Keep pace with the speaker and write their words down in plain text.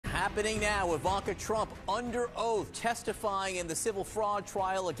Happening now, Ivanka Trump under oath testifying in the civil fraud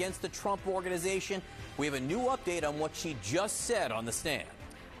trial against the Trump Organization. We have a new update on what she just said on the stand.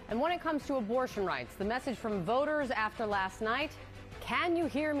 And when it comes to abortion rights, the message from voters after last night, can you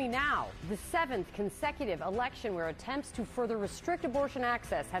hear me now? The 7th consecutive election where attempts to further restrict abortion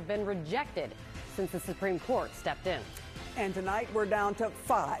access have been rejected since the Supreme Court stepped in. And tonight we're down to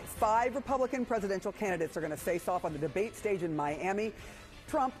five Republican presidential candidates are going to face off on the debate stage in Miami.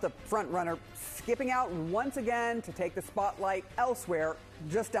 Trump, the front runner, skipping out once again to take the spotlight elsewhere,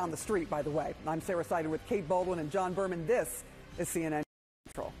 just down the street, by the way. I'm Sarah Seiden with Kate Baldwin and John Berman. This is CNN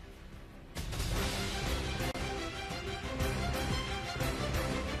Central.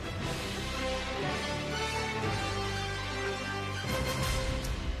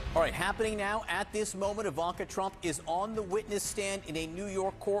 All right, happening now at this moment, Ivanka Trump is on the witness stand in a New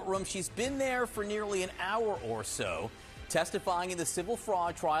York courtroom. She's been there for nearly an hour or so, testifying in the civil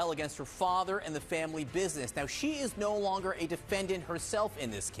fraud trial against her father and the family business. Now, she is no longer a defendant herself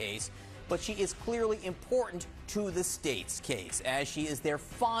in this case, but she is clearly important to the state's case, as she is their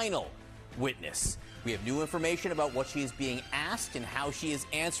final witness. We have new information about what she is being asked and how she is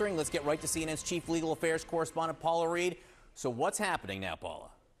answering. Let's get right to CNN's chief legal affairs correspondent, Paula Reed. So what's happening now, Paula?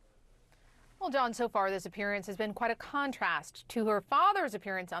 Well, John, so far this appearance has been quite a contrast to her father's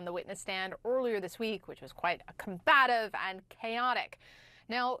appearance on the witness stand earlier this week, which was quite combative and chaotic.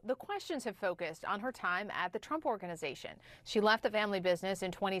 Now, the questions have focused on her time at the Trump Organization. She left the family business in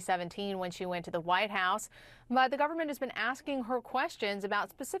 2017 when she went to the White House, but the government has been asking her questions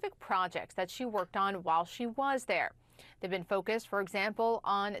about specific projects that she worked on while she was there. They've been focused, for example,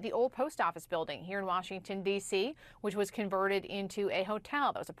 on the old post office building here in Washington, D.C., which was converted into a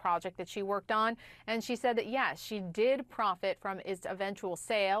hotel. That was a project that she worked on. And she said that, yes, she did profit from its eventual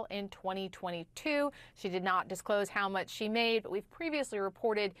sale in 2022. She did not disclose how much she made, but we've previously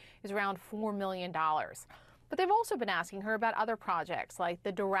reported is around $4 million. But they've also been asking her about other projects like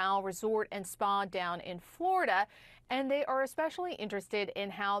the Doral Resort and Spa down in Florida. And they are especially interested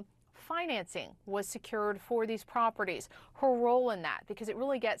in how financing was secured for these properties, her role in that, because it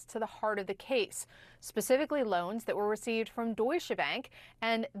really gets to the heart of the case, specifically loans that were received from Deutsche Bank,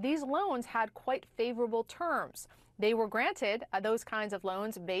 and these loans had quite favorable terms. They were granted those kinds of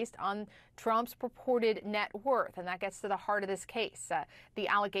loans based on Trump's purported net worth, and that gets to the heart of this case. The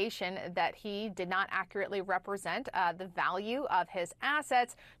allegation that he did not accurately represent the value of his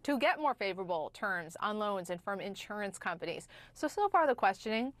assets to get more favorable terms on loans and from insurance companies. So far the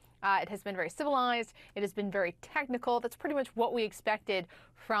questioning, it has been very civilized. It has been very technical. That's pretty much what we expected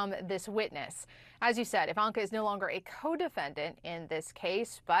from this witness. As you said, Ivanka is no longer a co-defendant in this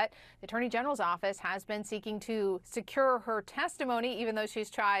case, but the Attorney General's office has been seeking to secure her testimony, even though she's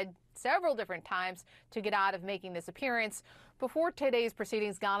tried several different times to get out of making this appearance. Before today's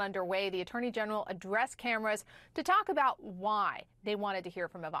proceedings got underway, the Attorney General addressed cameras to talk about why they wanted to hear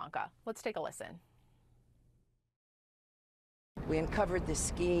from Ivanka. Let's take a listen. We uncovered the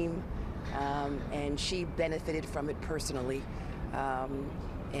scheme, and she benefited from it personally.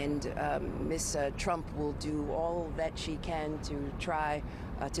 Ms. Trump will do all that she can to try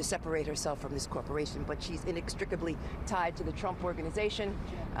to separate herself from this corporation, but she's inextricably tied to the Trump Organization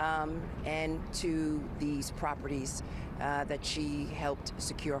and to these properties that she helped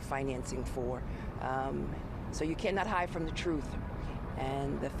secure financing for. So you cannot hide from the truth,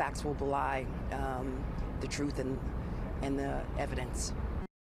 and the facts will belie the truth and the evidence.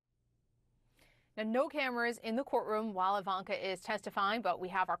 Now, no cameras in the courtroom while Ivanka is testifying, but we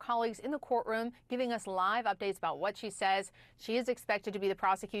have our colleagues in the courtroom giving us live updates about what she says. She is expected to be the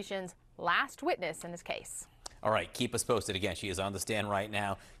prosecution's last witness in this case. All right, keep us posted. Again, she is on the stand right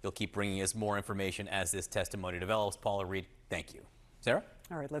now. You'll keep bringing us more information as this testimony develops. Paula Reed, thank you. Sarah?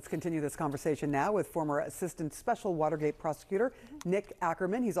 All right, let's continue this conversation now with former Assistant Special Watergate Prosecutor Nick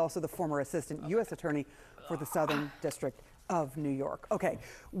Ackerman. He's also the former Assistant U.S. Attorney for the Southern District of New York. Okay,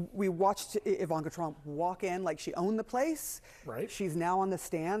 we watched Ivanka Trump walk in like she owned the place. Right. She's now on the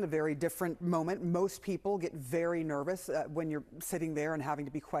stand, a very different moment. Most people get very nervous when you're sitting there and having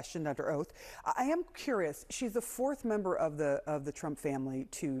to be questioned under oath. I am curious, she's the fourth member of the Trump family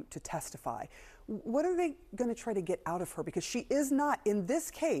to testify. What are they going to try to get out of her? Because she is not, in this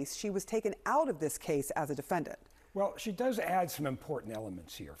case, she was taken out of this case as a defendant. Well, she does add some important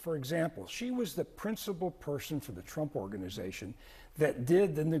elements here. For example, she was the principal person for the Trump Organization that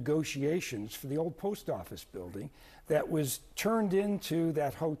did the negotiations for the old post office building that was turned into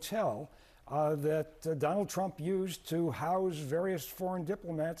that hotel that Donald Trump used to house various foreign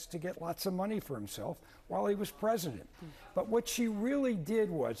diplomats to get lots of money for himself while he was president. But what she really did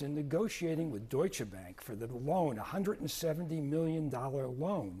was, in negotiating with Deutsche Bank for the loan, $170 million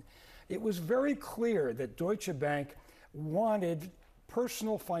loan, it was very clear that Deutsche Bank wanted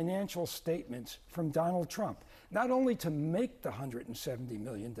personal financial statements from Donald Trump, not only to make the $170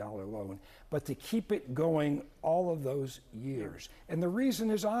 million loan, but to keep it going all of those years. And the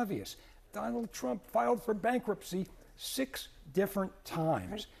reason is obvious. Donald Trump filed for bankruptcy 6 different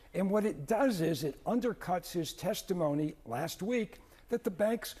times. And what it does is it undercuts his testimony last week that the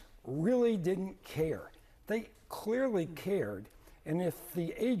banks really didn't care. They clearly cared. And if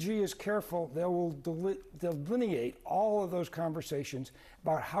the AG is careful, they will delineate all of those conversations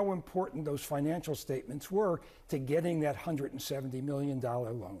about how important those financial statements were to getting that $170 million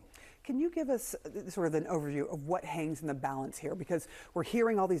loan. Can you give us sort of an overview of what hangs in the balance here? Because we're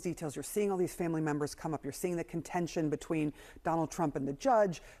hearing all these details, you're seeing all these family members come up, you're seeing the contention between Donald Trump and the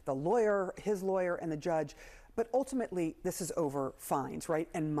judge, the lawyer, his lawyer, and the judge. But ultimately, this is over fines, right?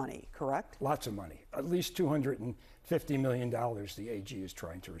 And money, correct? Lots of money, at least $250 million the AG is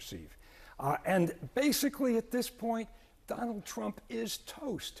trying to receive. And basically at this point, Donald Trump is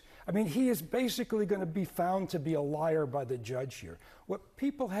toast. I mean, he is basically going to be found to be a liar by the judge here. What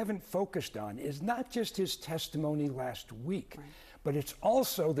people haven't focused on is not just his testimony last week, but it's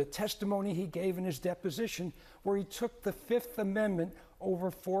also the testimony he gave in his deposition where he took the Fifth Amendment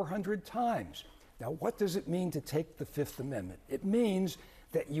over 400 times. Now, what does it mean to take the Fifth Amendment? It means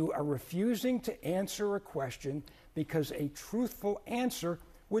that you are refusing to answer a question because a truthful answer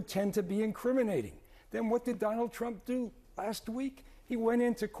would tend to be incriminating. Then what did Donald Trump do last week? He went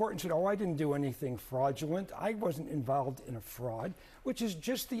into court and said, oh, I didn't do anything fraudulent. I wasn't involved in a fraud, which is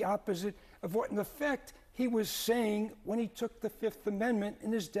just the opposite of what, in effect, he was saying when he took the Fifth Amendment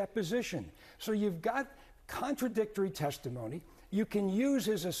in his deposition. So you've got contradictory testimony. You can use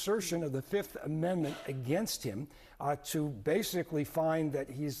his assertion of the Fifth Amendment against him to basically find that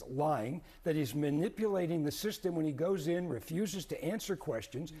he's lying, that he's manipulating the system when he goes in, refuses to answer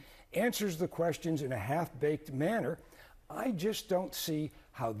questions, answers the questions in a half-baked manner. I just don't see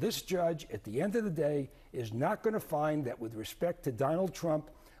how this judge, at the end of the day, is not going to find that with respect to Donald Trump,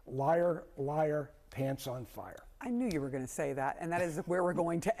 liar, liar, pants on fire. I knew you were going to say that, and that is where we're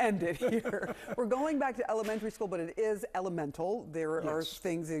going to end it here. We're going back to elementary school, but it is elemental. There are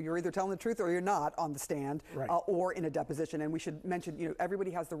things that you're either telling the truth or you're not on the stand, or in a deposition. And we should mention, you know, everybody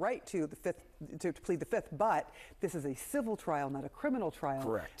has the right to the fifth, to plead the Fifth, but this is a civil trial, not a criminal trial.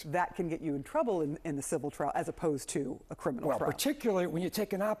 Correct. That can get you in trouble in the civil trial as opposed to a criminal trial. Well, particularly when you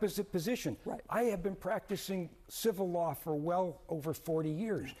take an opposite position. I have been practicing civil law for well over 40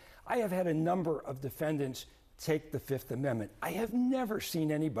 years. I have had a number of defendants take the Fifth Amendment. I have never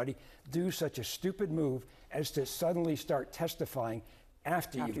seen anybody do such a stupid move as to suddenly start testifying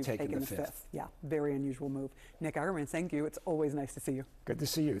after you've taken the Fifth. Yeah, very unusual move. Nick Ironman, thank you. It's always nice to see you. Good to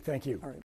see you. Thank you. All right.